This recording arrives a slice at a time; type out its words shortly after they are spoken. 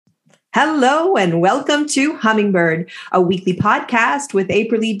Hello and welcome to Hummingbird, a weekly podcast with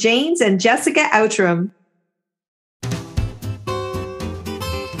April Lee Janes and Jessica Outram.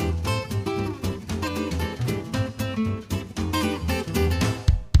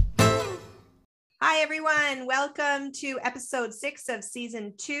 Hi, everyone. Welcome to episode 6 of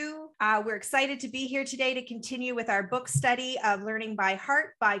season 2. We're excited to be here today to continue with our book study of Learning by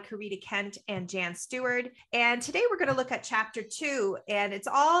Heart by Karita Kent and Jan Stewart. And today we're going to look at chapter 2, and it's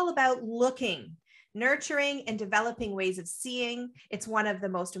all about looking, nurturing and developing ways of seeing. It's one of the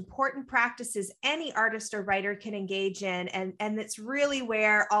most important practices any artist or writer can engage in, and it's really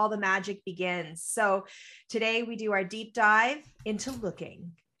where all the magic begins. So today we do our deep dive into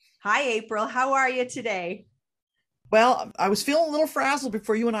looking. Hi, April. How are you today? Well, I was feeling a little frazzled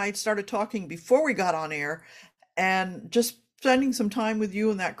before you and I started talking before we got on air, and just spending some time with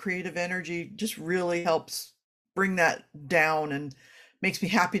you and that creative energy just really helps bring that down and makes me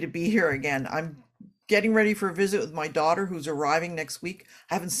happy to be here again. I'm getting ready for a visit with my daughter who's arriving next week.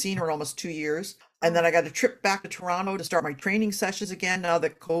 I haven't seen her in almost 2 years. And then I got a trip back to Toronto to start my training sessions again now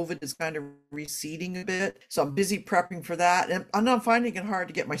that COVID is kind of receding a bit. So I'm busy prepping for that. And I'm not finding it hard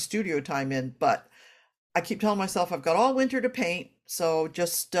to get my studio time in, but I keep telling myself I've got all winter to paint. So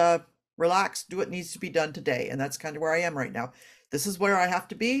just relax, do what needs to be done today. And that's kind of where I am right now. This is where I have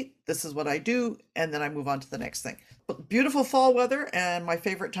to be. This is what I do. And then I move on to the next thing. But beautiful fall weather and my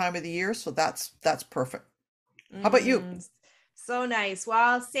favorite time of the year. So that's perfect. How about you? So nice.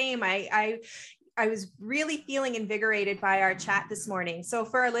 Well, same. I was really feeling invigorated by our chat this morning. So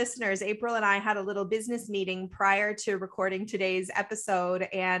for our listeners, April and I had a little business meeting prior to recording today's episode,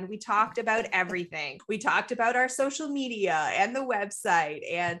 and we talked about everything. We talked about our social media and the website,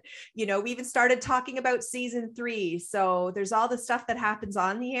 and we even started talking about season 3. So there's all the stuff that happens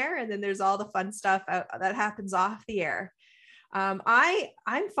on the air, and then there's all the fun stuff that happens off the air.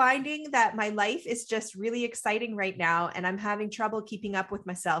 I'm finding that my life is just really exciting right now, and I'm having trouble keeping up with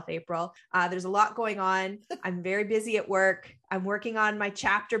myself, April. There's a lot going on. I'm very busy at work. I'm working on my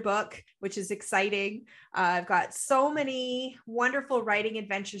chapter book, which is exciting. I've got so many wonderful writing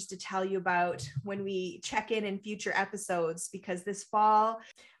adventures to tell you about when we check in future episodes, because this fall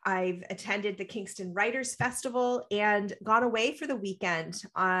I've attended the Kingston Writers Festival and gone away for the weekend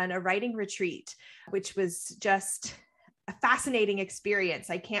on a writing retreat, which was just a fascinating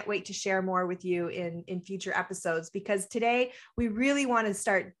experience. I can't wait to share more with you in future episodes, because today we really want to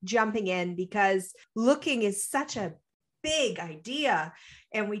start jumping in, because looking is such a big idea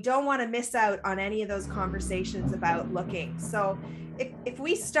and we don't want to miss out on any of those conversations about looking. So if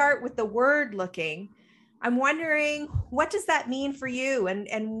we start with the word looking, I'm wondering, what does that mean for you?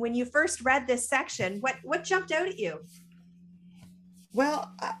 And when you first read this section, what jumped out at you?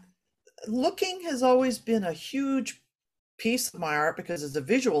 Well, looking has always been a huge piece of my art because it's a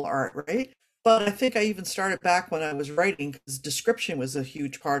visual art, right? But I think I even started back when I was writing, because description was a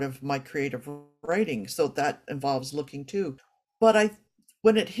huge part of my creative writing. So that involves looking too. But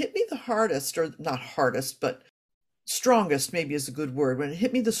when it hit me the hardest, or not hardest, but strongest maybe is a good word, when it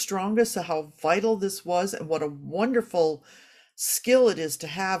hit me the strongest of how vital this was and what a wonderful skill it is to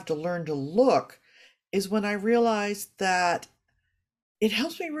have to learn to look, is when I realized that it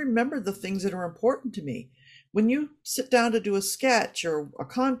helps me remember the things that are important to me. When you sit down to do a sketch or a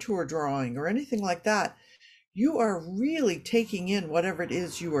contour drawing or anything like that, you are really taking in whatever it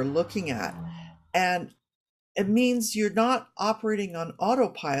is you are looking at. And it means you're not operating on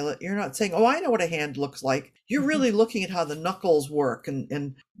autopilot. You're not saying, oh, I know what a hand looks like. You're really looking at how the knuckles work,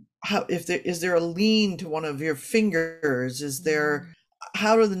 and how, if there is there a lean to one of your fingers? Is there,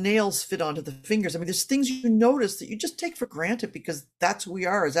 how do the nails fit onto the fingers? I mean, there's things you notice that you just take for granted because that's who we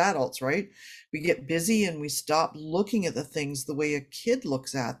are as adults, right? We get busy and we stop looking at the things the way a kid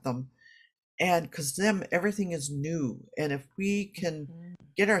looks at them. And because them, everything is new. And if we can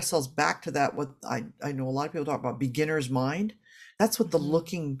get ourselves back to that, what I know a lot of people talk about beginner's mind. That's what the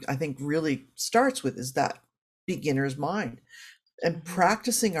looking, I think, really starts with, is that beginner's mind. And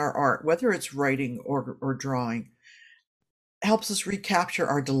practicing our art, whether it's writing or drawing, helps us recapture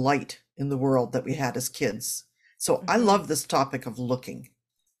our delight in the world that we had as kids. So I love this topic of looking.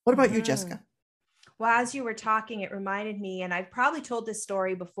 What about you, Jessica? Well, as you were talking, it reminded me, and I've probably told this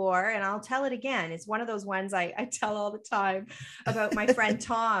story before, and I'll tell it again. It's one of those ones I tell all the time about my friend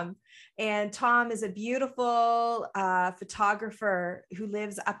Tom. And Tom is a beautiful photographer who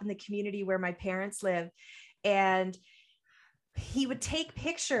lives up in the community where my parents live. And he would take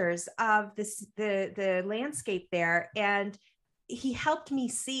pictures of the landscape there, and he helped me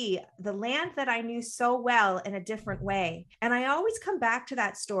see the land that I knew so well in a different way. And I always come back to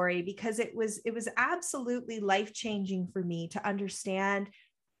that story because it was absolutely life-changing for me to understand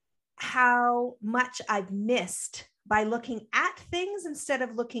how much I've missed by looking at things instead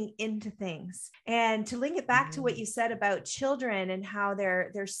of looking into things. And to link it back to what you said about children and how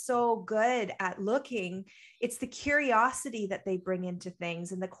they're so good at looking, it's the curiosity that they bring into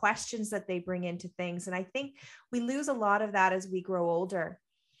things and the questions that they bring into things. And I think we lose a lot of that as we grow older.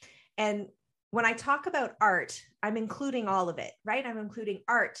 And when I talk about art, I'm including all of it, right? I'm including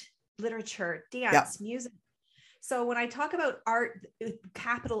art, literature, dance, music. So when I talk about art,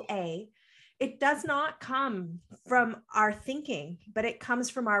 capital A, it does not come from our thinking, but it comes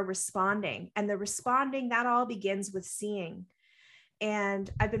from our responding. And the responding, that all begins with seeing. And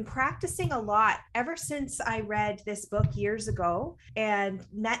I've been practicing a lot ever since I read this book years ago and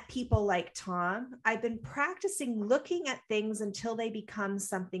met people like Tom. I've been practicing looking at things until they become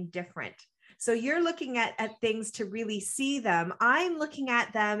something different. So you're looking at things to really see them. I'm looking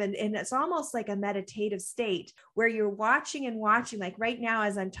at them and it's almost like a meditative state where you're watching and watching. Like right now,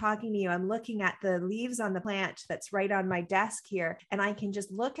 as I'm talking to you, I'm looking at the leaves on the plant that's right on my desk here. And I can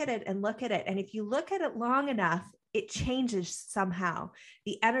just look at it and look at it. And if you look at it long enough, it changes somehow.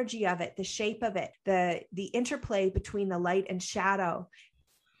 The energy of it, the shape of it, the interplay between the light and shadow.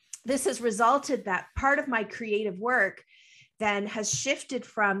 This has resulted that part of my creative work then has shifted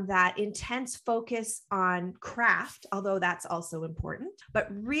from that intense focus on craft, although that's also important, but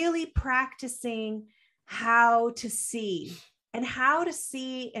really practicing how to see and how to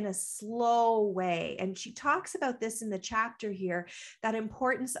see in a slow way. And she talks about this in the chapter here, that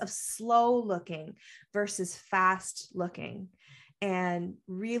importance of slow looking versus fast looking and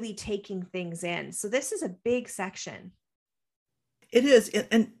really taking things in. So this is a big section. It is.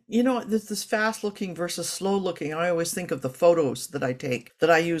 And you know, there's this fast looking versus slow looking. I always think of the photos that I take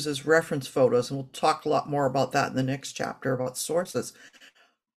that I use as reference photos. And we'll talk a lot more about that in the next chapter about sources.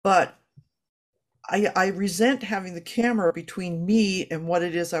 But I resent having the camera between me and what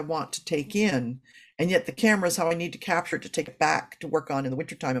it is I want to take in. And yet the camera is how I need to capture it to take it back to work on in the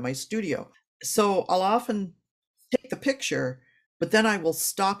wintertime in my studio. So I'll often take the picture, but then I will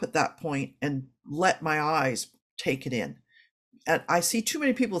stop at that point and let my eyes take it in. And I see too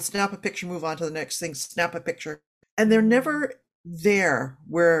many people snap a picture, move on to the next thing, snap a picture, and they're never there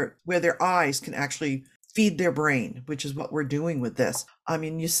where their eyes can actually feed their brain, which is what we're doing with this. I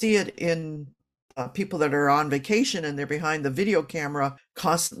mean, you see it in people that are on vacation and they're behind the video camera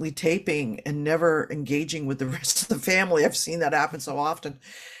constantly taping and never engaging with the rest of the family. I've seen that happen so often.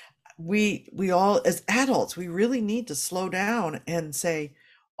 We all, as adults, we really need to slow down and say,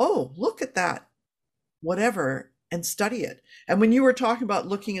 oh, look at that, whatever, and study it. And when you were talking about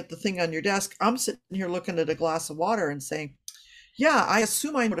looking at the thing on your desk, I'm sitting here looking at a glass of water and saying, yeah, I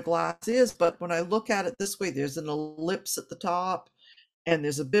assume I know what a glass is, but when I look at it this way, there's an ellipse at the top and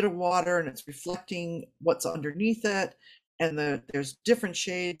there's a bit of water and it's reflecting what's underneath it. And there's different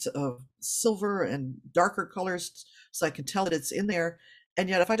shades of silver and darker colors, so I can tell that it's in there. And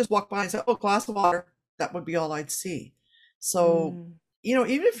yet if I just walk by and say, oh, glass of water, that would be all I'd see. So, you know,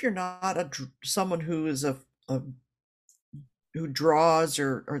 even if you're not someone who is who draws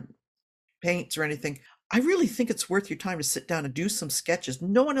or paints or anything, I really think it's worth your time to sit down and do some sketches.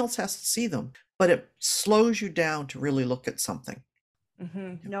 No one else has to see them, but it slows you down to really look at something.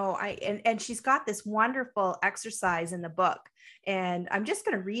 No, and she's got this wonderful exercise in the book, and I'm just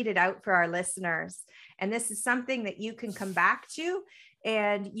going to read it out for our listeners. And this is something that you can come back to,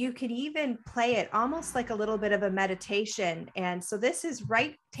 and you can even play it almost like a little bit of a meditation. And so this is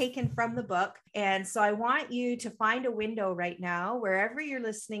taken from the book. And so I want you to find a window right now, wherever you're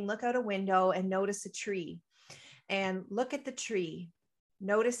listening, look out a window and notice a tree, and look at the tree,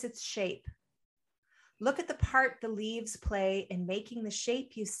 notice its shape. Look at the part the leaves play in making the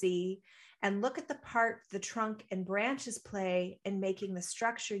shape you see, and look at the part the trunk and branches play in making the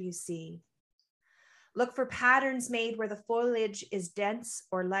structure you see. Look for patterns made where the foliage is dense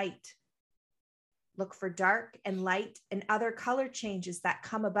or light. Look for dark and light and other color changes that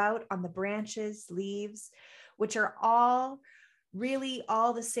come about on the branches, leaves, which are all really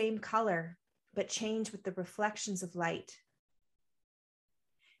all the same color, but change with the reflections of light.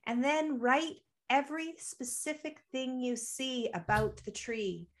 And then write every specific thing you see about the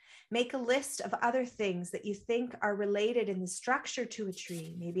tree. Make a list of other things that you think are related in the structure to a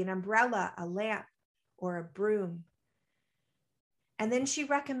tree, maybe an umbrella, a lamp, or a broom. And then she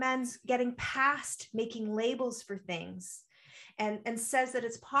recommends getting past making labels for things and says that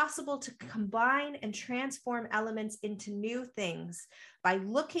it's possible to combine and transform elements into new things by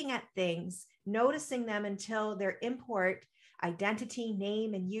looking at things, noticing them until their import, identity,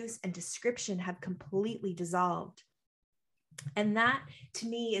 name, and use and description have completely dissolved. And that, to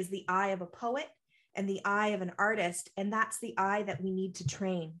me, is the eye of a poet and the eye of an artist. And that's the eye that we need to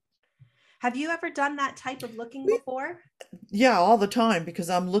train. Have you ever done that type of looking We, before? yeah, all the time because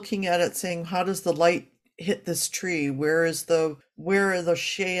I'm looking at it saying, how does the light hit this tree? Where are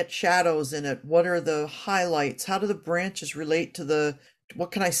the shadows in it? What are the highlights? How do the branches relate to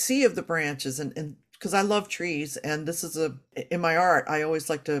what can I see of the branches? And because I love trees, and this is in my art, I always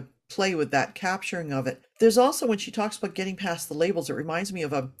like to play with that capturing of it. There's also, when she talks about getting past the labels, it reminds me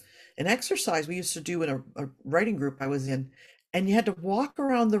of an exercise we used to do in a writing group I was in, and you had to walk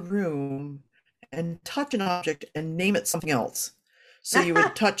around the room and touch an object and name it something else. So you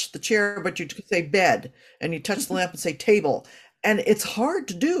would touch the chair, but you'd say bed, and you touch the lamp and say table. And it's hard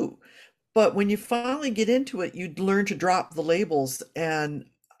to do. But when you finally get into it, you learn to drop the labels and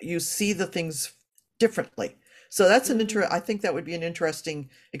you see the things differently. So I think that would be an interesting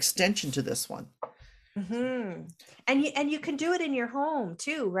extension to this one. Mm-hmm. And you can do it in your home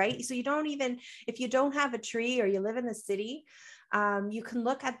too, right? So you don't even, if you don't have a tree or you live in the city, you can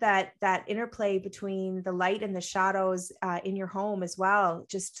look at that interplay between the light and the shadows in your home as well,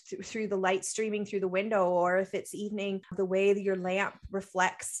 just through the light streaming through the window, or if it's evening, the way that your lamp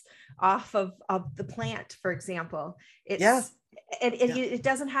reflects off of the plant, for example. Yeah. It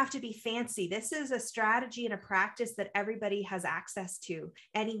doesn't have to be fancy. This is a strategy and a practice that everybody has access to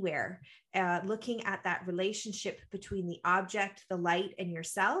anywhere. Looking at that relationship between the object, the light, and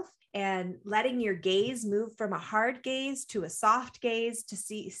yourself, and letting your gaze move from a hard gaze to a soft gaze to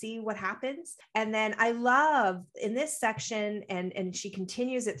see what happens. And then I love in this section, and she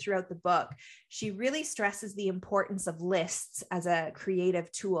continues it throughout the book, she really stresses the importance of lists as a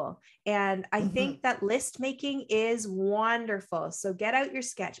creative tool. And I think that list making is wonderful. So get out your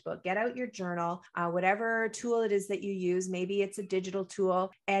sketchbook, get out your journal, whatever tool it is that you use. Maybe it's a digital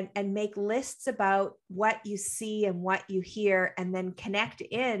tool, and make lists about what you see and what you hear, and then connect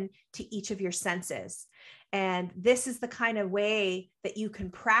in to each of your senses. And this is the kind of way that you can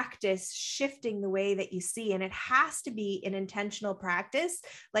practice shifting the way that you see. And it has to be an intentional practice,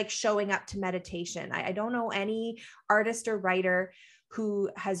 like showing up to meditation. I don't know any artist or writer who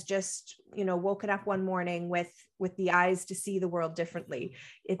has just, woken up one morning with the eyes to see the world differently.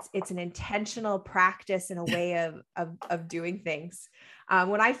 It's an intentional practice and a way of doing things.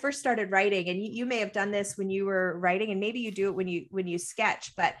 When I first started writing, and you may have done this when you were writing, and maybe you do it when you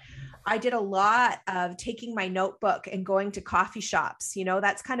sketch, but I did a lot of taking my notebook and going to coffee shops.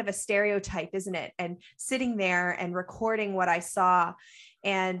 That's kind of a stereotype, isn't it? And sitting there and recording what I saw.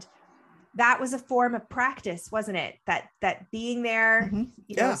 And that was a form of practice, wasn't it? That being there,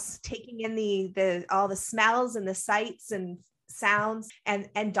 taking in the all the smells and the sights and sounds, and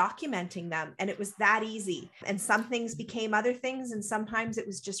documenting them. And it was that easy. And some things became other things, and sometimes it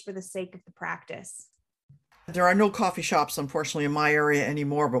was just for the sake of the practice. There are no coffee shops, unfortunately, in my area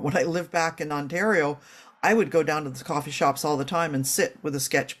anymore. But when I lived back in Ontario, I would go down to the coffee shops all the time and sit with a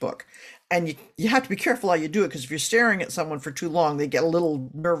sketchbook. And you have to be careful how you do it, because if you're staring at someone for too long, they get a little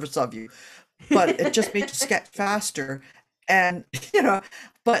nervous of you. But it just made you sketch faster. And,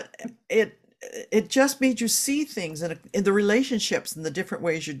 but it just made you see things in the relationships and the different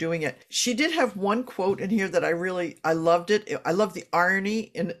ways you're doing it. She did have one quote in here that I loved it. I love the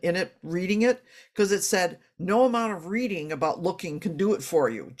irony in it, reading it, because it said, no amount of reading about looking can do it for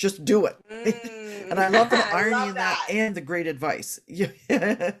you. Just do it. And I love the irony in that and the great advice.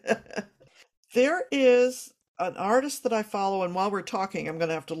 There is an artist that I follow, and while we're talking, I'm going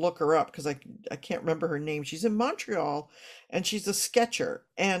to have to look her up because I can't remember her name. She's in Montreal, and she's a sketcher,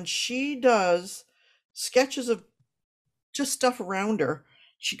 and she does sketches of just stuff around her.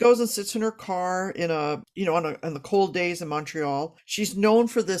 She goes and sits in her car in on the cold days in Montreal. She's known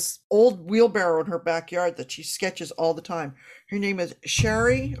for this old wheelbarrow in her backyard that she sketches all the time. Her name is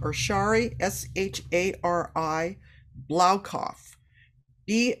Shari Shari Blaukopf.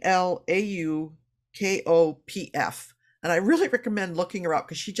 Blaukopf. And I really recommend looking her up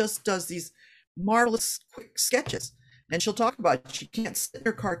because she just does these marvelous quick sketches. And she'll talk about she can't sit in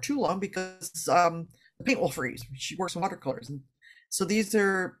her car too long because the paint will freeze. She works in watercolors. And so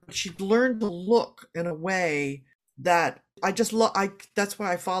she's learned to look in a way that I just love. That's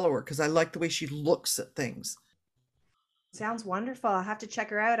why I follow her, because I like the way she looks at things. Sounds wonderful. I'll have to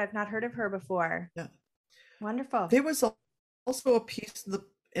check her out. I've not heard of her before. Yeah. Wonderful. There was also a piece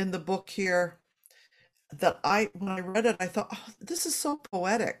in the book here that when I read it, I thought, oh, this is so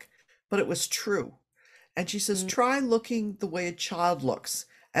poetic, but it was true. And she says, try looking the way a child looks,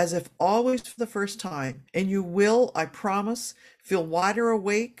 as if always for the first time, and you will, I promise, feel wider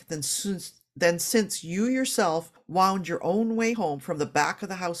awake than since you yourself wound your own way home from the back of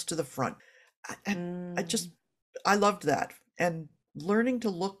the house to the front. And I loved that. And learning to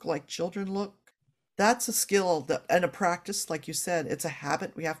look like children look, That's a skill that, and a practice, like you said, it's a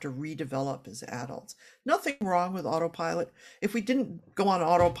habit we have to redevelop as adults. Nothing wrong with autopilot. If we didn't go on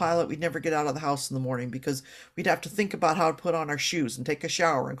autopilot, we'd never get out of the house in the morning because we'd have to think about how to put on our shoes and take a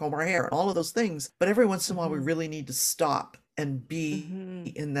shower and comb our hair and all of those things. But every once in a while, we Hmm. really need to stop and be Hmm.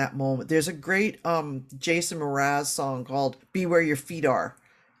 in that moment. There's a great Jason Mraz song called "Be Where Your Feet Are,"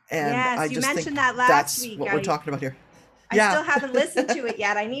 and I Yes, you just think mentioned that last that's week. what we're talking about here. I Yeah. still haven't listened to it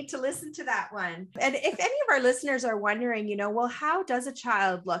yet. I need to listen to that one. And if any of our listeners are wondering, well, how does a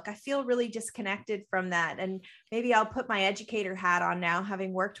child look? I feel really disconnected from that. And maybe I'll put my educator hat on now,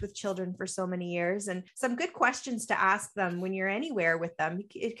 having worked with children for so many years. And some good questions to ask them when you're anywhere with them.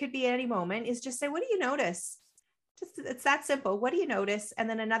 It could be any moment, is just say, what do you notice? Just, it's that simple. What do you notice? And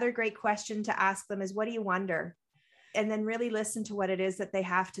then another great question to ask them is, what do you wonder? And then really listen to what it is that they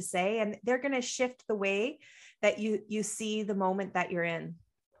have to say. And they're going to shift the way that you see the moment that you're in.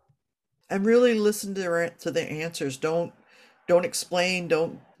 And really listen to their answers. Don't explain,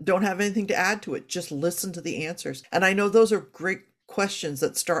 don't have anything to add to it. Just listen to the answers. And I know those are great questions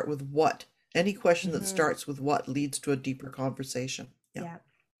that start with what. Any question that Mm-hmm. starts with what leads to a deeper conversation. Yeah. Yeah.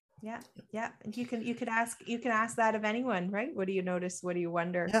 Yeah. Yeah. And you can ask that of anyone, right? What do you notice? What do you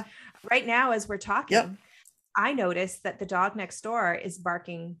wonder? Yeah. Right now, as we're Yep. talking, I noticed that the dog next door is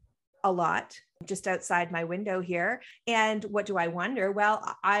barking a lot just outside my window here. And what do I wonder?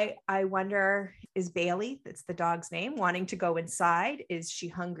 Well, I wonder, is Bailey, that's the dog's name, wanting to go inside? Is she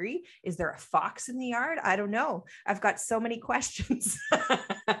hungry? Is there a fox in the yard? I don't know. I've got so many questions.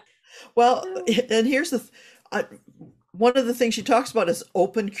 Well, and here's uh, one of the things she talks about is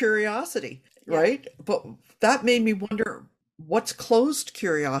open curiosity, Yeah. right? But that made me wonder what's closed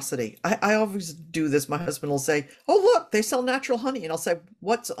curiosity. I always do this. My husband will say, "Oh, look, they sell natural honey," and I'll say,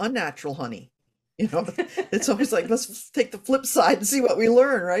 "What's unnatural honey?" You know, it's always like, let's take the flip side and see what we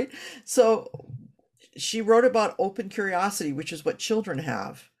learn, right? So she wrote about open curiosity, which is what children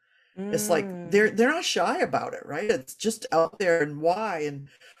have. It's like Mm. they're not shy about it, right? It's just out there, and why, and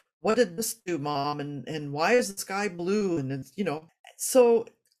what did this do, mom, and why is the sky blue, and it's, so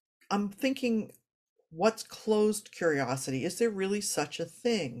I'm thinking, what's closed curiosity? Is there really such a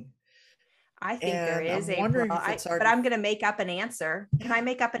thing? I think there And is, I'm April. wondering if it's But already. I'm going to make up an answer. Can I Yeah,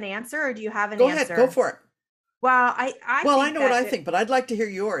 make up an answer, or do you have an go ahead, go answer? for it. Well, I Well, I think know what that I think, but I'd like to hear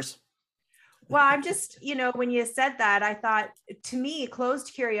yours. well, I'm just, when you said that, I thought, to me,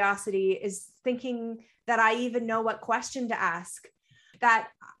 closed curiosity is thinking that I even know what question to ask. That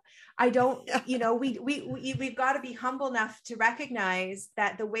I don't, Yeah. we've got to be humble enough to recognize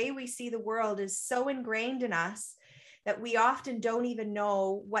that the way we see the world is so ingrained in us that we often don't even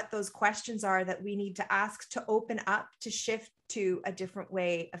know what those questions are that we need to ask to open up, to shift to a different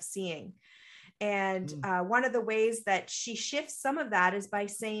way of seeing. And Mm. one of the ways that she shifts some of that is by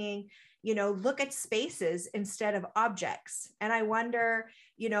saying, look at spaces instead of objects. And I wonder,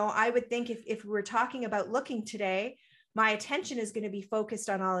 I would think if we were talking about looking today, my attention is going to be focused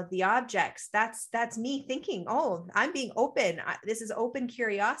on all of the objects. That's me thinking, oh, I'm being open. This is open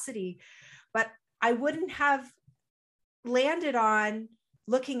curiosity. But I wouldn't have landed on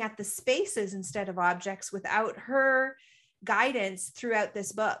looking at the spaces instead of objects without her guidance throughout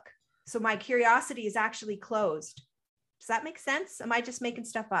this book. So my curiosity is actually closed. Does that make sense? Am I just making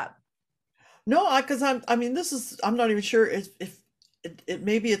stuff up? No, because I mean, I'm not even sure if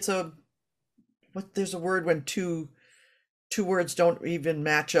maybe it's there's a word when two words don't even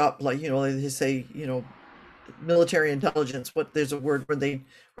match up, like, they say, military intelligence, but there's a word where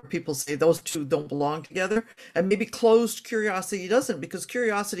people say those two don't belong together, and maybe closed curiosity doesn't, because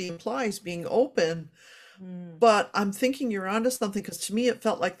curiosity implies being open. Mm. But I'm thinking you're onto something, because to me it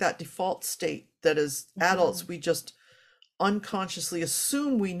felt like that default state that as Mm-hmm. adults we just unconsciously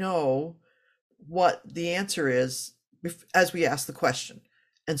assume we know what the answer is as we ask the question,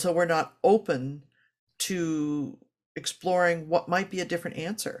 and so we're not open to exploring what might be a different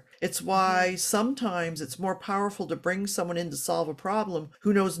answer. It's Mm-hmm. why sometimes it's more powerful to bring someone in to solve a problem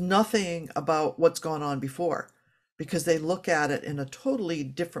who knows nothing about what's gone on before, because they look at it in a totally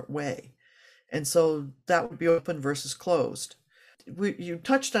different way. And so that would be open versus closed. You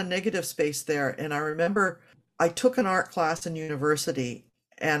touched on negative space there, and I remember I took an art class in university,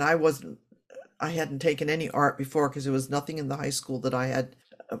 and I hadn't taken any art before because there was nothing in the high school that I had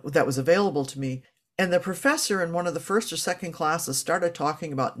that was available to me. And the professor in one of the first or second classes started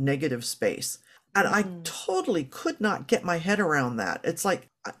talking about negative space. And I Mm. totally could not get my head around that. It's like,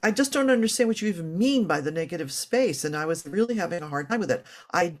 I just don't understand what you even mean by the negative space. And I was really having a hard time with it.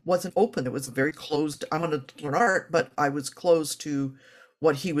 I wasn't open. It was very closed. I wanted to learn art, but I was closed to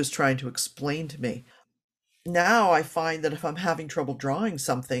what he was trying to explain to me. Now I find that if I'm having trouble drawing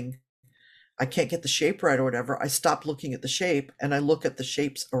something, I can't get the shape right or whatever, I stop looking at the shape and I look at the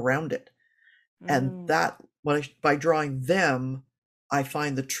shapes around it. And Mm. that, by drawing them, I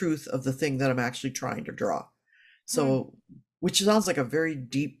find the truth of the thing that I'm actually trying to draw. Hmm. So, which sounds like a very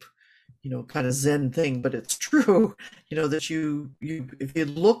deep, kind of Zen thing, but it's true, that if you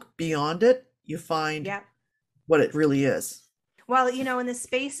look beyond it, you find Yep. what it really is. Well, and the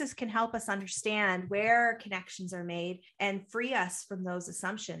spaces can help us understand where connections are made and free us from those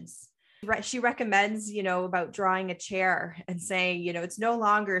assumptions. She recommends, about drawing a chair and saying, it's no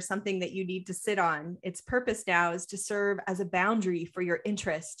longer something that you need to sit on. Its purpose now is to serve as a boundary for your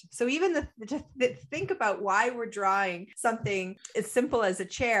interest. So even to think about why we're drawing something as simple as a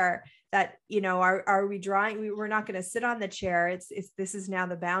chair, that, are we drawing, we're not going to sit on the chair. It's this is now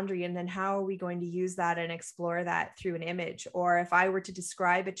the boundary. And then how are we going to use that and explore that through an image? Or if I were to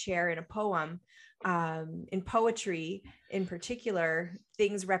describe a chair in a poem, in poetry in particular,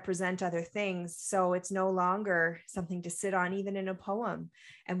 things represent other things. So it's no longer something to sit on, even in a poem.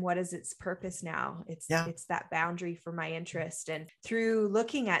 And what is its purpose now? Yeah. It's that boundary for my interest. And through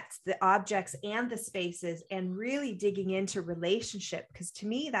looking at the objects and the spaces and really digging into relationship, because to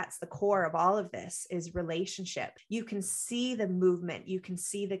me, that's the core of all of this, is relationship. You can see the movement, you can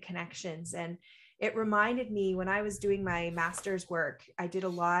see the connections. And it reminded me, when I was doing my master's work, I did a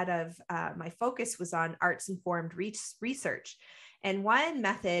lot of, my focus was on arts-informed research. And one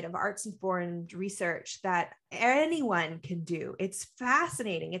method of arts-informed research that anyone can do, it's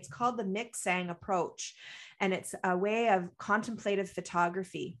fascinating. It's called the mixing approach. And it's a way of contemplative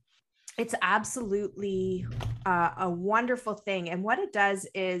photography. It's absolutely a wonderful thing. And what it does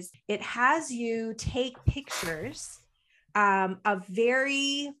is it has you take pictures of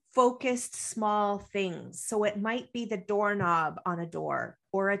very focused small things. So it might be the doorknob on a door,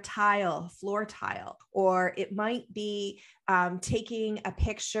 or a floor tile, or it might be taking a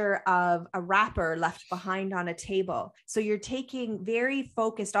picture of a wrapper left behind on a table. So you're taking very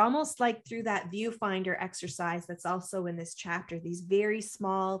focused, almost like through that viewfinder exercise that's also in this chapter, these very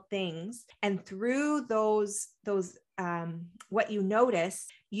small things. And through those what you notice,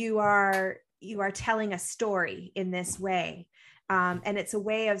 you are telling a story in this way. And it's a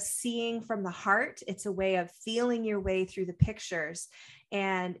way of seeing from the heart. It's a way of feeling your way through the pictures.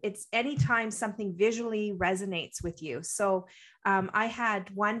 And it's anytime something visually resonates with you. So I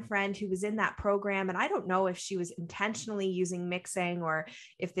had one friend who was in that program, and I don't know if she was intentionally using mixing or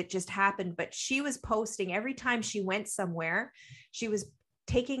if it just happened, but she was posting every time she went somewhere, she was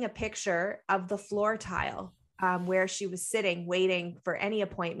taking a picture of the floor tile where she was sitting, waiting for any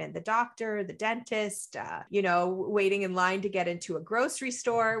appointment, the doctor, the dentist, waiting in line to get into a grocery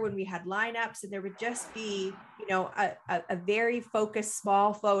store when we had lineups. And there would just be, a very focused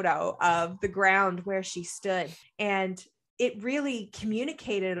small photo of the ground where she stood. And it really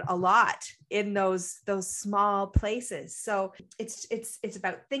communicated a lot in those small places. So it's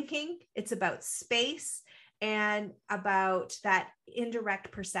about thinking, it's about space, and about that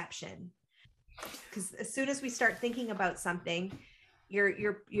indirect perception. Because as soon as we start thinking about something,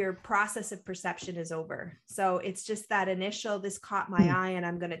 your process of perception is over. So it's just that initial, this caught my eye and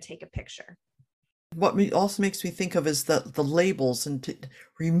I'm going to take a picture. What also makes me think of is the labels, and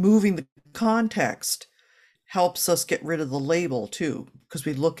removing the context helps us get rid of the label too, because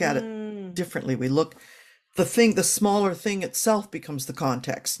we look at it differently. The smaller thing itself becomes the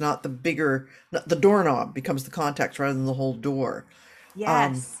context, not the doorknob becomes the context rather than the whole door.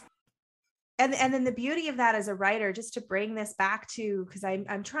 Yes. And then the beauty of that as a writer, just to bring this back to, because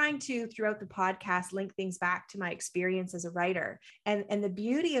I'm trying to, throughout the podcast, link things back to my experience as a writer. And the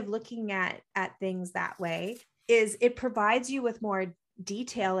beauty of looking at things that way is it provides you with more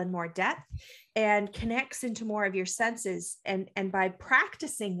detail and more depth, and connects into more of your senses. And by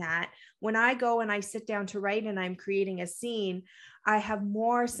practicing that, when I go and I sit down to write and I'm creating a scene, I have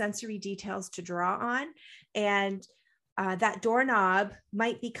more sensory details to draw on. And that doorknob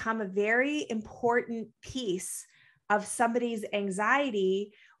might become a very important piece of somebody's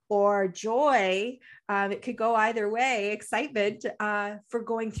anxiety or joy. It could go either way, excitement for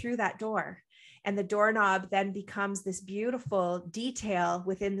going through that door. And the doorknob then becomes this beautiful detail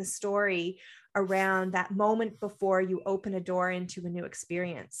within the story around that moment before you open a door into a new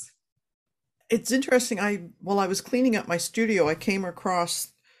experience. It's interesting. While I was cleaning up my studio, I came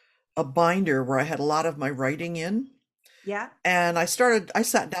across a binder where I had a lot of my writing in. Yeah. And I sat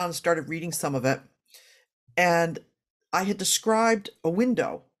down and started reading some of it. And I had described a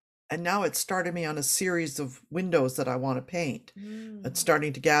window, and now it started me on a series of windows that I want to paint. It's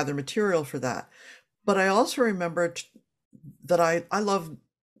starting to gather material for that. But I also remembered that I love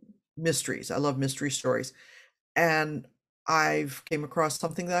mysteries. I love mystery stories. And I've came across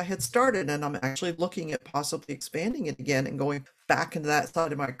something that I had started, and I'm actually looking at possibly expanding it again and going back into that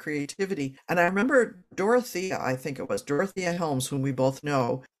side of my creativity. And I remember Dorothea, I think it was Dorothea Helms, whom we both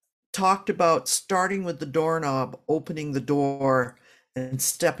know, talked about starting with the doorknob, opening the door, and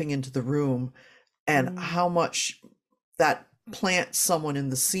stepping into the room, and Mm. how much that plants someone in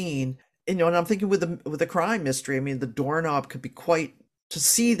the scene. And I'm thinking with a crime mystery, I mean, the doorknob could be quite, to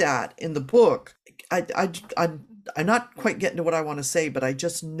see that in the book. I'm not quite getting to what I want to say, but I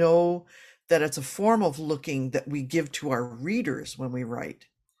just know that it's a form of looking that we give to our readers when we write.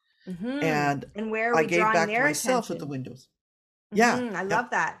 And And where are I we gave drawing back to their myself with the attention? windows. Yeah, I yeah, love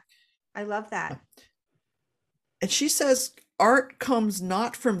that. I love yeah. that. And she says art comes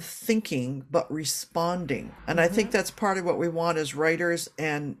not from thinking, but responding. And I think Hmm. that's part of what we want as writers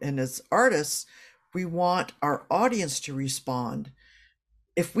and as artists. We want our audience to respond.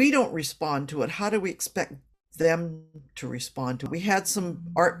 If we don't respond to it, how do we expect them to respond to it? We had some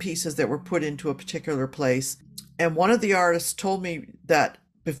art pieces that were put into a particular place, and one of the artists told me that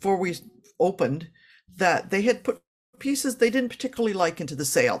before we opened, that they had put pieces they didn't particularly like into the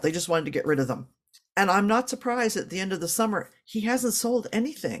sale. They just wanted to get rid of them. And I'm not surprised at the end of the summer, he hasn't sold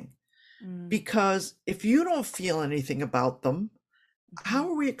anything, Mm. because if you don't feel anything about them, how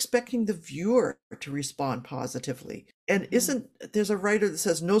are we expecting the viewer to respond positively? And Hmm. isn't there's a writer that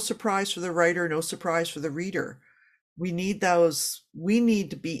says no surprise for the writer, no surprise for the reader. We need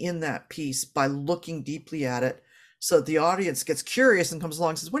to be in that piece by looking deeply at it, so the audience gets curious and comes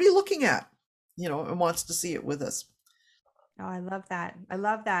along and says, what are you looking at? And wants to see it with us. Oh, I love that. I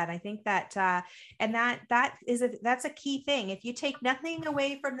love that. I think that, and that's a key thing. If you take nothing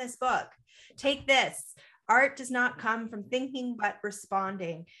away from this book, take this. Art does not come from thinking, but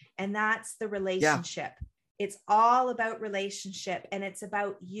responding. And that's the Yeah. relationship. It's all about relationship and it's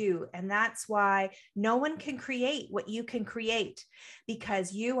about you. And that's why no one can create what you can create,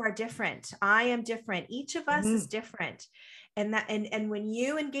 because you are different. I am different. Each of us is Mhm. different. And when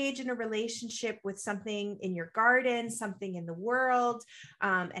you engage in a relationship with something in your garden, something in the world,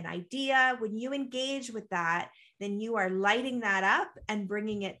 an idea, when you engage with that, then you are lighting that up and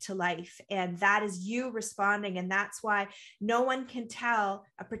bringing it to life, and that is you responding. And that's why no one can tell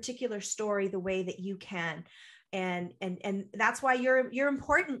a particular story the way that you can. And that's why you're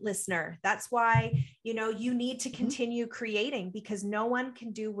important, listener. That's why you need to Mhm. continue creating, because no one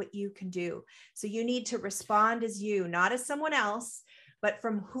can do what you can do. So you need to respond as you, not as someone else, but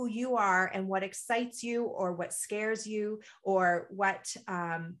from who you are and what excites you or what scares you, or what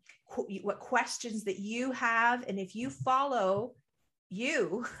questions that you have. And if you follow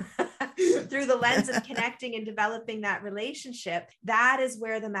you through the lens of connecting and developing that relationship, that is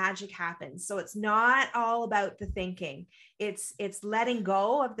where the magic happens. So it's not all about the thinking. It's letting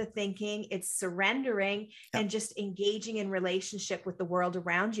go of the thinking, it's surrendering Yeah. and just engaging in relationship with the world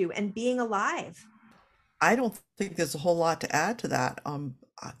around you and being alive. I don't think there's a whole lot to add to that.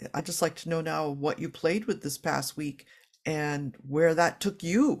 I just like to know now what you played with this past week and where that took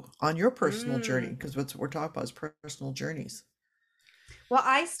you on your personal journey, Mm. because what we're talking about is personal journeys. Well,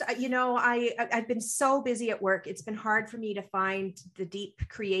 I've been so busy at work. It's been hard for me to find the deep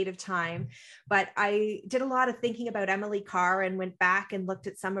creative time, but I did a lot of thinking about Emily Carr and went back and looked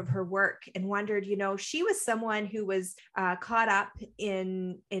at some of her work and wondered, she was someone who was caught up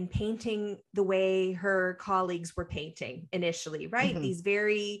in painting the way her colleagues were painting initially, right? Hmm. These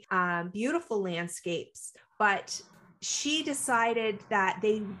very beautiful landscapes, but she decided that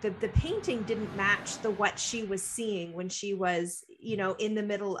the painting didn't match the what she was seeing when she was in the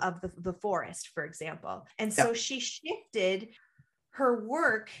middle of the forest, for example. And Yeah. so she shifted her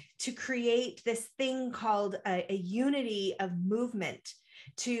work to create this thing called a unity of movement,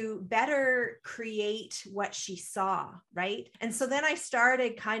 to better create what she saw, right? And so then I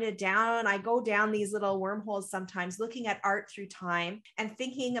started I go down these little wormholes sometimes, looking at art through time and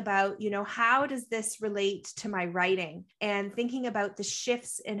thinking about, how does this relate to my writing, and thinking about the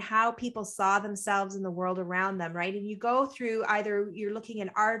shifts in how people saw themselves in the world around them, right? And you go through, either you're looking in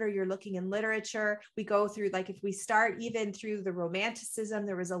art or you're looking in literature. We go through, like, if we start even through the Romanticism,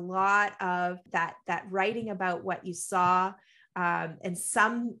 there was a lot of that writing about what you saw, and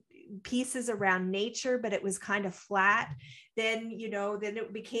some pieces around nature, but it was kind of flat. Then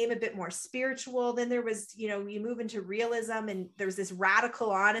it became a bit more spiritual. Then there was, you move into realism and there's this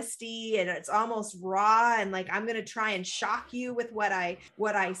radical honesty, and it's almost raw, and like, I'm going to try and shock you with what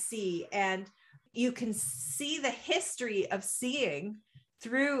I see. And you can see the history of seeing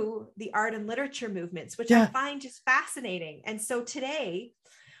through the art and literature movements, which I Yeah. find just fascinating. And so today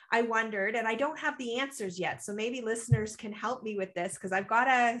I wondered, and I don't have the answers yet, so maybe listeners can help me with this, because I've got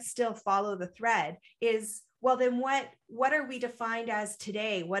to still follow the thread, is well, then what are we defined as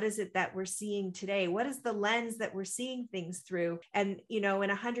today? What is it that we're seeing today? What is the lens that we're seeing things through? And, in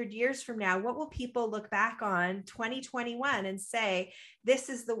 100 years from now, what will people look back on 2021 and say, this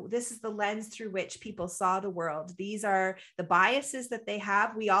is the lens through which people saw the world. These are the biases that they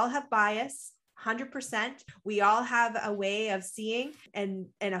have. We all have bias. 100%. We all have a way of seeing and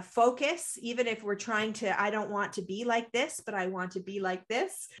a focus, even if we're trying to, I don't want to be like this, but I want to be like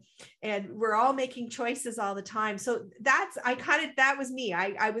this. And we're all making choices all the time. So that was me.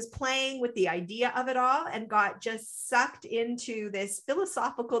 I was playing with the idea of it all and got just sucked into this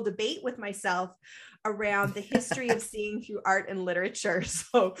philosophical debate with myself around the history of seeing through art and literature.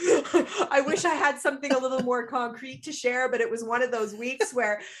 So I wish I had something a little more concrete to share, but it was one of those weeks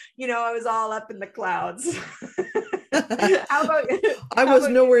where, I was all up in the clouds. How about I was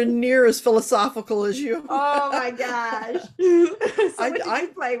nowhere near as philosophical as you. Oh my gosh. So what did you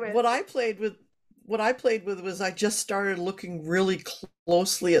play with? What I played with was I just started looking really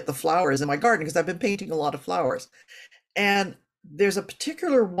closely at the flowers in my garden because I've been painting a lot of flowers. And there's a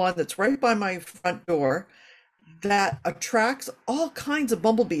particular one that's right by my front door that attracts all kinds of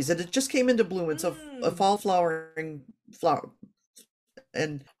bumblebees, and it just came into bloom. It's a fall flowering flower,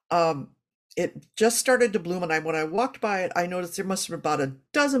 and it just started to bloom. And when I walked by it, I noticed there must have been about a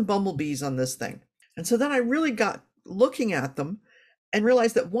dozen bumblebees on this thing. And so then I really got looking at them and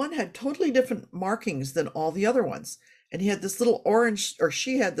realized that one had totally different markings than all the other ones. And he had this little orange, or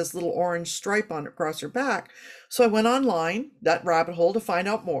she had this little orange stripe on across her back. So I went online, that rabbit hole, to find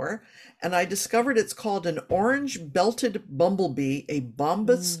out more. And I discovered it's called an orange belted bumblebee, a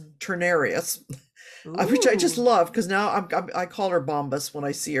Bombus ternarius, which I just love because now I call her Bombus when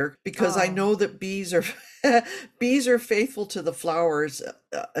I see her, because I know that bees are faithful to the flowers.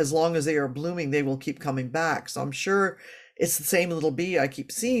 As long as they are blooming, they will keep coming back. So I'm sure it's the same little bee I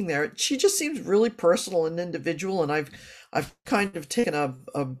keep seeing there. She just seems really personal and individual, and I've kind of taken a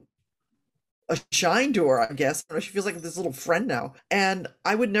shine to her, I guess. She feels like this little friend now, and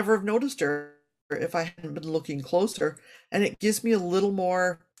I would never have noticed her if I hadn't been looking closer. And it gives me a little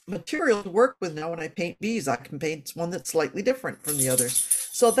more material to work with now when I paint bees. I can paint one that's slightly different from the others.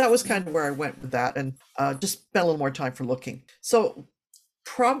 So that was kind of where I went with that, and just spent a little more time for looking. So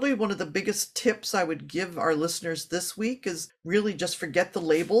probably one of the biggest tips I would give our listeners this week is really just forget the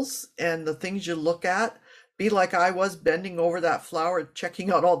labels and the things you look at. Be like I was, bending over that flower,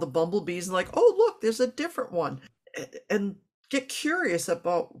 checking out all the bumblebees and like, oh, look, there's a different one. And get curious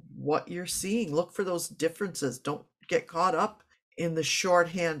about what you're seeing. Look for those differences. Don't get caught up in the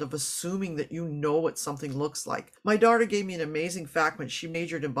shorthand of assuming that you know what something looks like. My daughter gave me an amazing fact when she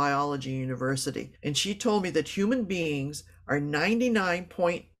majored in biology at university, and she told me that human beings are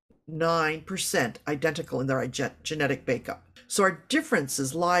 99.9% identical in their genetic makeup. So our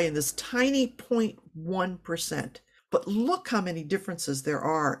differences lie in this tiny 0.1%. But look how many differences there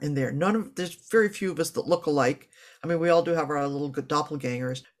are in there. There's very few of us that look alike. I mean, we all do have our little good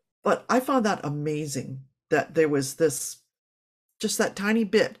doppelgangers, but I found that amazing that there was just that tiny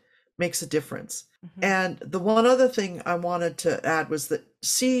bit makes a difference. Mm-hmm. And the one other thing I wanted to add was that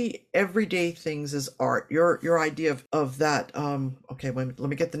see everyday things as art. Your idea of that. Okay, let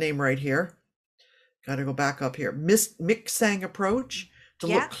me get the name right here. Got to go back up here. Miksang approach to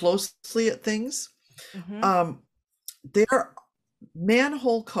look closely at things. Mm-hmm. There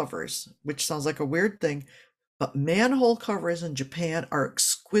manhole covers, which sounds like a weird thing, but manhole covers in Japan are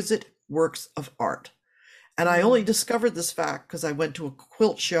exquisite works of art. And I only discovered this fact because I went to a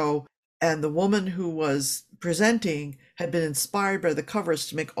quilt show, and the woman who was presenting had been inspired by the covers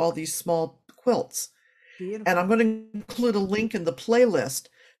to make all these small quilts. Beautiful. And I'm going to include a link in the playlist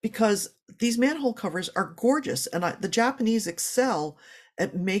because these manhole covers are gorgeous. And the Japanese excel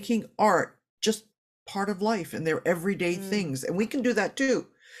at making art just part of life and their everyday things. And we can do that too.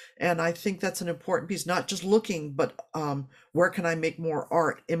 And I think that's an important piece, not just looking, but where can I make more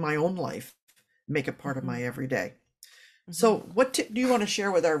art in my own life? Make it part of my everyday. Mm-hmm. So what tip do you want to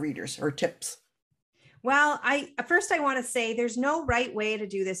share with our readers, or tips? Well, I want to say there's no right way to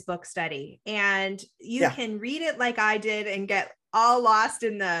do this book study, and you can read it like I did and get all lost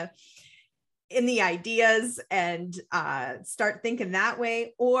in the ideas and start thinking that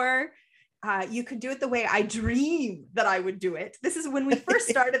way, or you could do it the way I dream that I would do it. This is when we first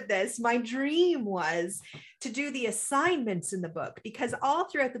started this. My dream was to do the assignments in the book, because all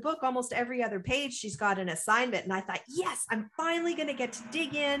throughout the book, almost every other page, she's got an assignment. And I thought, yes, I'm finally going to get to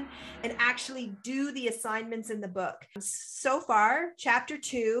dig in and actually do the assignments in the book. So far, chapter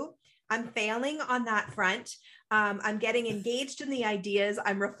 2, I'm failing on that front. I'm getting engaged in the ideas.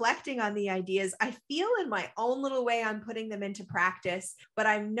 I'm reflecting on the ideas. I feel in my own little way I'm putting them into practice, but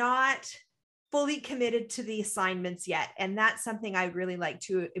I'm not fully committed to the assignments yet. And that's something I'd really like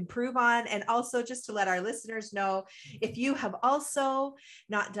to improve on. And also just to let our listeners know, if you have also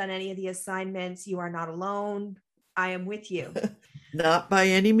not done any of the assignments, you are not alone. I am with you. Not by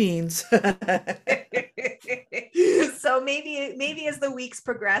any means. So maybe as the weeks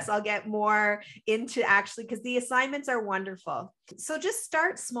progress, I'll get more into actually, because the assignments are wonderful. So just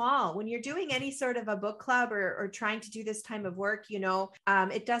start small when you're doing any sort of a book club or trying to do this time of work.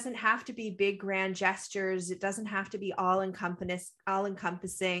 It doesn't have to be big grand gestures. It doesn't have to be all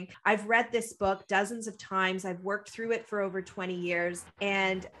encompassing. I've read this book dozens of times. I've worked through it for over 20 years,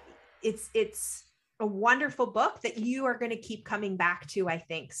 and it's a wonderful book that you are going to keep coming back to, I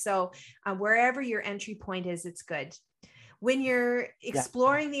think. So wherever your entry point is, it's good. When you're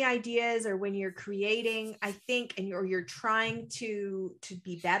exploring the ideas, or when you're creating, I think, and you're trying to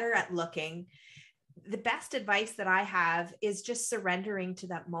be better at looking, the best advice that I have is just surrendering to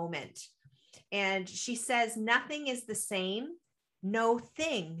that moment. And she says, nothing is the same. No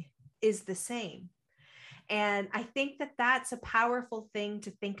thing is the same. And I think that that's a powerful thing to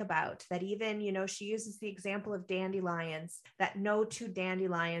think about, that even, she uses the example of dandelions, that no two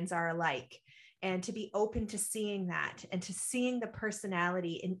dandelions are alike, and to be open to seeing that and to seeing the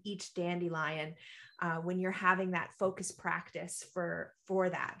personality in each dandelion when you're having that focused practice for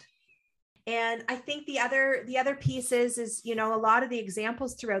that. And I think the other piece is, a lot of the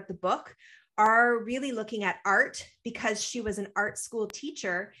examples throughout the book are really looking at art, because she was an art school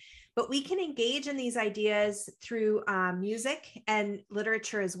teacher. But we can engage in these ideas through music and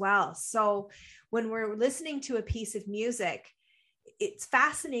literature as well. So when we're listening to a piece of music, it's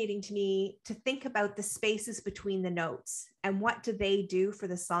fascinating to me to think about the spaces between the notes, and what do they do for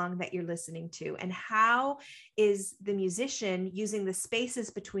the song that you're listening to, and how is the musician using the spaces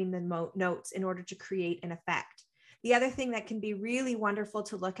between the notes in order to create an effect. The other thing that can be really wonderful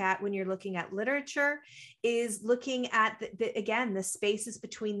to look at when you're looking at literature is looking at, the spaces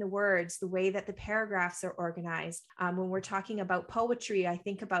between the words, the way that the paragraphs are organized. When we're talking about poetry, I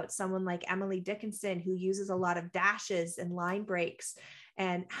think about someone like Emily Dickinson, who uses a lot of dashes and line breaks.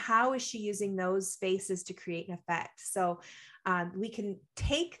 And how is she using those spaces to create an effect? So we can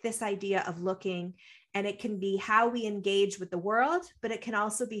take this idea of looking, and it can be how we engage with the world, but it can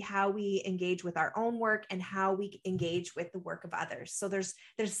also be how we engage with our own work and how we engage with the work of others. So there's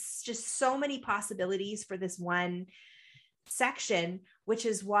just so many possibilities for this one section, which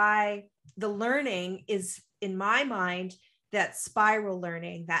is why the learning is, in my mind, that spiral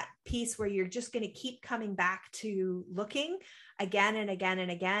learning, that piece where you're just going to keep coming back to looking again and again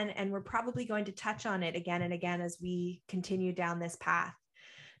and again. And we're probably going to touch on it again and again as we continue down this path.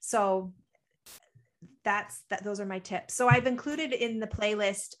 So those are my tips. So I've included in the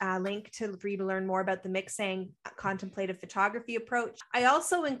playlist a link for you to learn more about the Mixang contemplative photography approach. I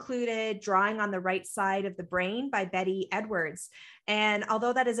also included Drawing on the Right Side of the Brain by Betty Edwards. And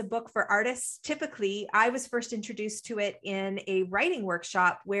although that is a book for artists, typically I was first introduced to it in a writing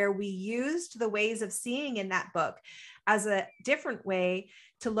workshop where we used the ways of seeing in that book as a different way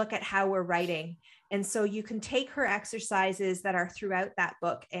to look at how we're writing. And so you can take her exercises that are throughout that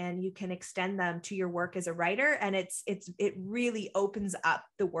book and you can extend them to your work as a writer. And it really opens up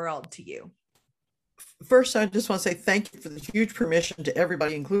the world to you. First, I just want to say thank you for the huge permission to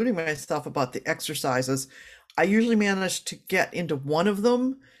everybody, including myself, about the exercises. I usually manage to get into one of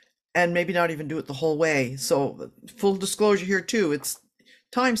them and maybe not even do it the whole way. So full disclosure here too, it's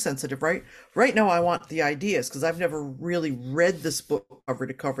time sensitive, right? Right now I want the ideas, because I've never really read this book cover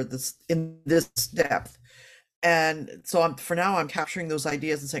to cover this in this depth. And so I'm capturing those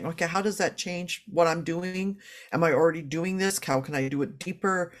ideas and saying, okay, how does that change what I'm doing? Am I already doing this? How can I do it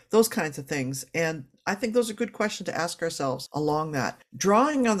deeper? Those kinds of things. And I think those are good questions to ask ourselves along that.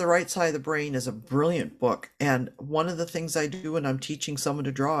 Drawing on the Right Side of the Brain is a brilliant book. And one of the things I do when I'm teaching someone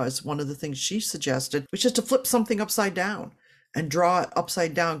to draw is one of the things she suggested, which is to flip something upside down and draw it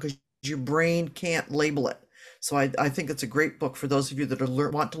upside down, because your brain can't label it. So I think it's a great book for those of you that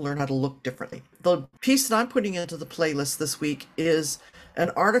want to learn how to look differently. The piece that I'm putting into the playlist this week is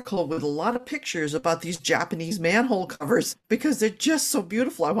an article with a lot of pictures about these Japanese manhole covers, because they're just so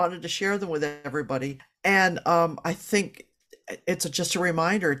beautiful. I wanted to share them with everybody. And I think it's just a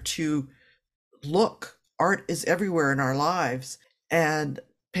reminder to look. Art is everywhere in our lives, and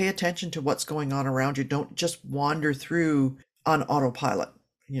pay attention to what's going on around you. Don't just wander through on autopilot.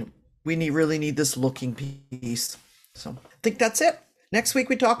 We really need this looking piece. So I think that's it. Next week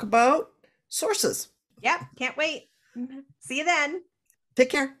we talk about sources. Yeah, can't wait. See you then.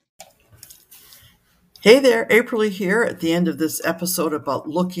 Take care. Hey there, April here at the end of this episode about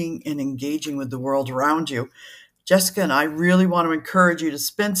looking and engaging with the world around you. Jessica and I really want to encourage you to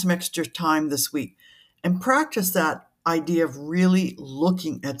spend some extra time this week and practice that idea of really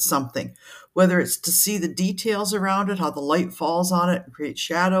looking at something, whether it's to see the details around it, how the light falls on it and creates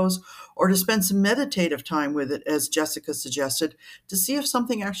shadows, or to spend some meditative time with it, as Jessica suggested, to see if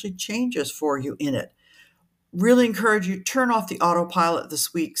something actually changes for you in it. Really encourage you, turn off the autopilot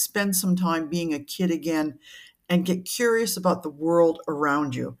this week, spend some time being a kid again, and get curious about the world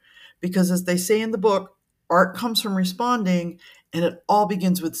around you. Because as they say in the book, art comes from responding, and it all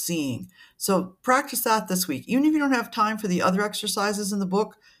begins with seeing. So practice that this week. Even if you don't have time for the other exercises in the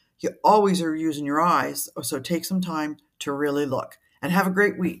book, you always are using your eyes. So take some time to really look. And have a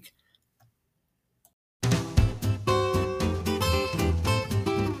great week.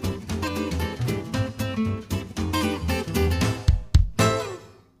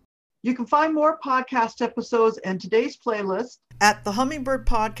 You can find more podcast episodes and today's playlist At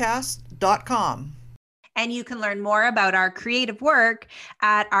thehummingbird.podcast.com. And you can learn more about our creative work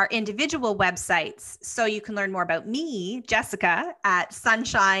at our individual websites. So you can learn more about me, Jessica, at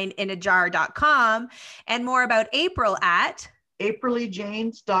sunshineinajar.com, and more about April at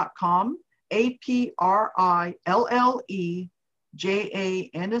aprillyjanes.com,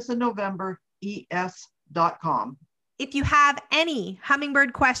 APRILLEJAN as in November, ES.com. If you have any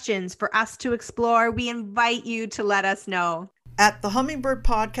hummingbird questions for us to explore, we invite you to let us know. At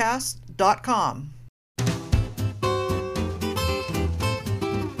thehummingbird.podcast.com.